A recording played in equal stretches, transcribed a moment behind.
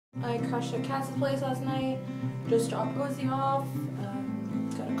I crashed at Cass's place last night, just dropped Rosie off,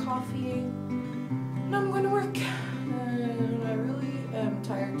 got a coffee, and I'm going to work. And I really am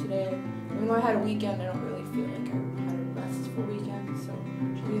tired today. Even though I had a weekend, I don't really feel like I had a restful weekend, so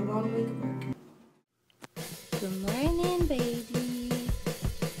it should be a long week of work. Good morning, baby.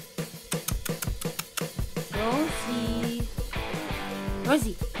 Rosie.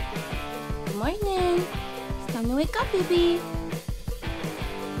 Rosie. Good morning. It's time to wake up, baby.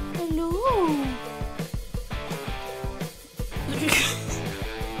 Hello.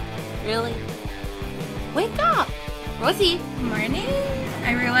 Really? Wake up. Rosie. Good morning.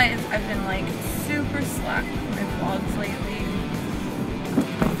 I realize I've been like super slack with my vlogs lately.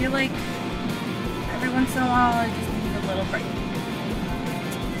 I feel like every once in a while I just need a little break.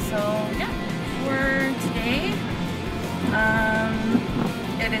 So yeah, for today,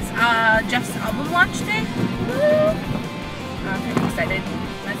 it is Jeff's album launch day. I'm pretty excited.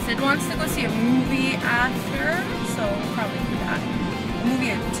 Sid wants to go see a movie after, so we'll probably do that. A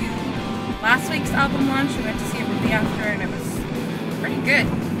movie or two. Last week's album launch, we went to see a movie after, and it was pretty good.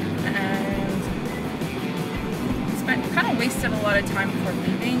 And kind of wasted a lot of time before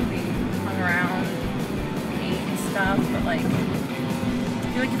leaving. We hung around, ate and stuff, but like, I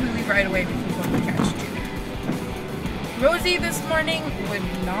feel like if we leave right away, we can totally catch June. Rosie this morning would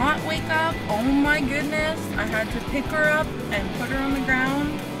not wake up. Oh my goodness. I had to pick her up and put her on the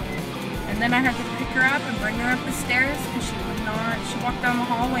ground. And then I had to pick her up and bring her up the stairs because she would not. She walked down the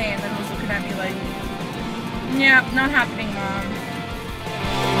hallway and then was looking at me like, yeah, not happening, Mom.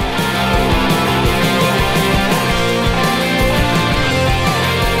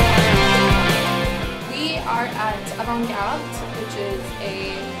 We are at Avant-Garde, which is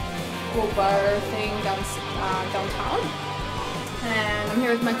a cool bar thing downtown. And I'm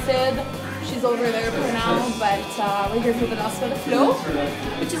here with Mathilde. She's over there for now, but we're here for the Lancement F.L.O,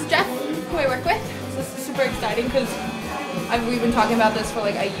 which is Jeff, who I work with. So this is super exciting because we've been talking about this for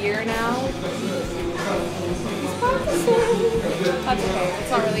like a year now. That's okay.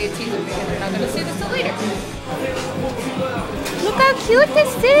 It's not really a teaser because we're not going to see this till later. Look how cute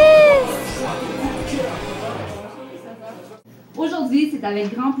this is! Aujourd'hui, c'est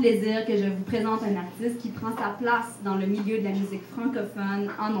avec grand plaisir que je vous présente un artiste qui prend sa place dans le milieu de la musique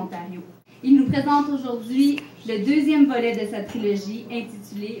francophone en Ontario. Il nous présente aujourd'hui le deuxième volet de sa trilogie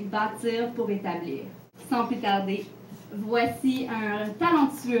intitulée « Bâtir pour établir ». Sans plus tarder, voici un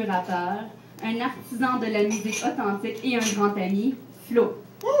talentueux rappeur, un artisan de la musique authentique et un grand ami, F.L.O.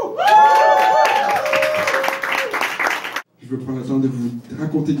 Je veux prendre le temps de vous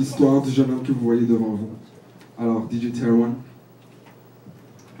raconter l'histoire du jeune homme que vous voyez devant vous. Alors, DJ Taron.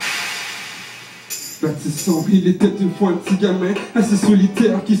 Bâtissant, il était une fois un petit gamin assez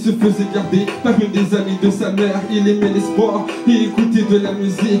solitaire qui se faisait garder par une des amies de sa mère. Il aimait l'espoir et écoutait de la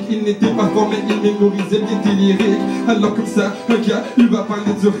musique. Il n'était pas fort mais il mémorisait bien des lyriques. Alors comme ça, un gars, il va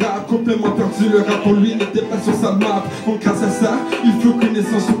parler du rap. Complètement perdu, le rap pour lui n'était pas sur sa map. Donc grâce à ça, il fait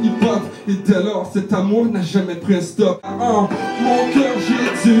connaissance au hip-hop. Et dès lors, cet amour n'a jamais pris un stop. Mon cœur,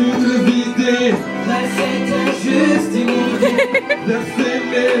 j'ai dû le vider. Là, c'était juste une idée. Verser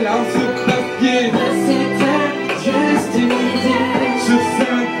mes larmes sur papier. C'était juste une idée. Je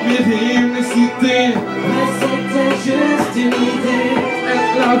sais mes rimes citer. Mais c'était juste une idée.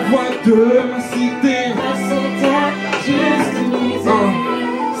 Être la voix de ma cité. Mais c'était juste une idée.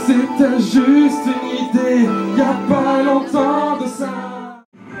 C'était juste une idée. Y'a pas longtemps de ça.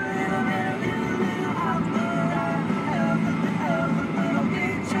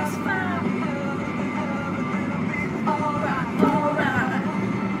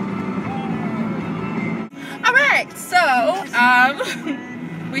 So,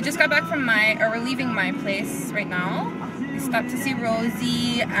 we just got back from we're leaving my place right now. We stopped to see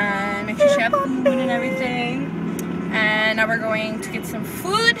Rosie and make sure she had food and everything. And now we're going to get some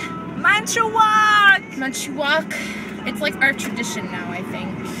food. Manchuwak! Manchuwak. It's like our tradition now, I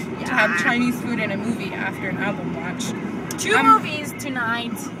think, to have Chinese food in a movie after an album launch. Two movies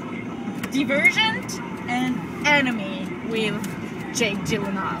tonight. Divergent and Enemy with Jake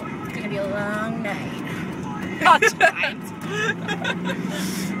Gyllenhaal. It's gonna be a long night. Not tonight.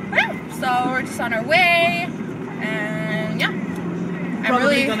 So we're just on our way, and yeah,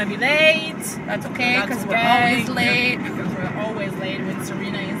 Probably gonna be late. That's okay because we're always late. Because we're always late when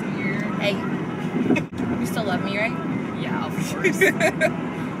Saryna is here. Hey, you still love me, right? Yeah, of course.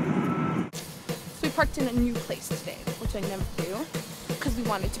 So we parked in a new place today, which I never do, because we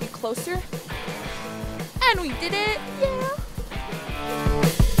wanted to be closer, and we did it. Yeah.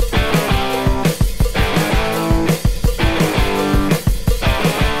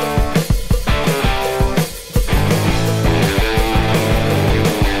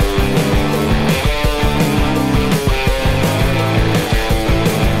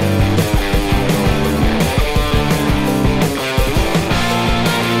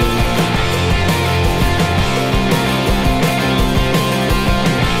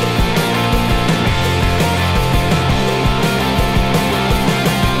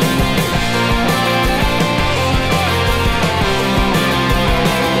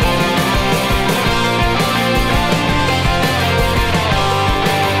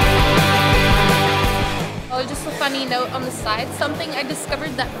 note on the side, something I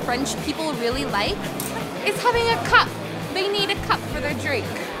discovered that French people really like is having a cup. They need a cup for their drink,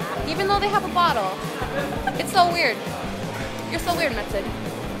 even though they have a bottle. It's so weird. You're so weird, Mathilde.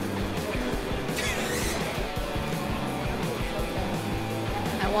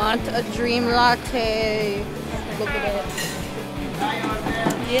 I want a dream latte. Look at it.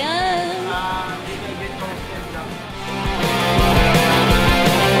 Yeah.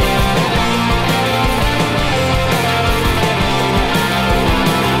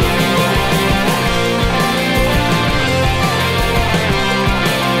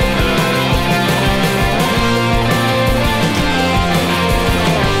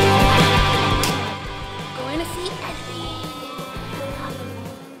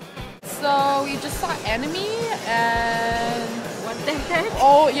 So we just saw Enemy and What the heck?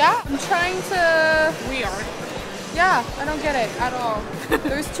 oh yeah, I'm trying to. We are. Yeah, I don't get it at all.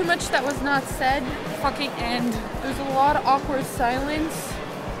 There's too much that was not said. Fucking end. There's a lot of awkward silence,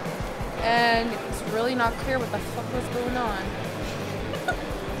 and it's really not clear what the fuck was going on.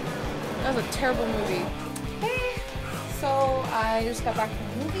 That was a terrible movie. Hey, so I just got back from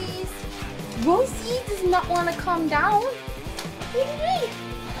the movies. Rosie does not want to calm down.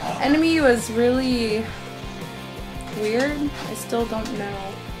 Enemy was really weird. I still don't know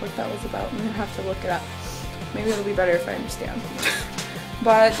what that was about. I'm gonna have to look it up. Maybe it'll be better if I understand.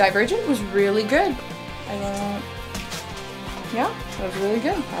 But Divergent was really good. Yeah, it was really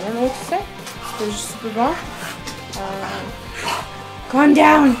good. I don't know what to say. It was super bon. Calm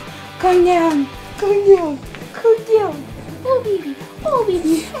down. Calm down. Calm down. Calm down. Oh baby. Oh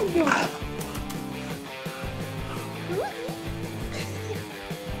baby. Calm down.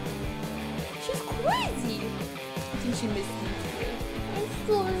 She's crazy. I think she missed me today. I'm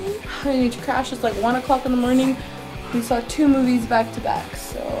sorry. I need to crash. It's like 1 o'clock in the morning. We saw 2 movies back to back.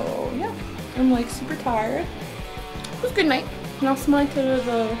 So yeah, I'm like super tired. It was a good night. Lancement,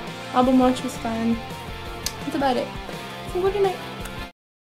 the album watch was fun. That's about it. So good night.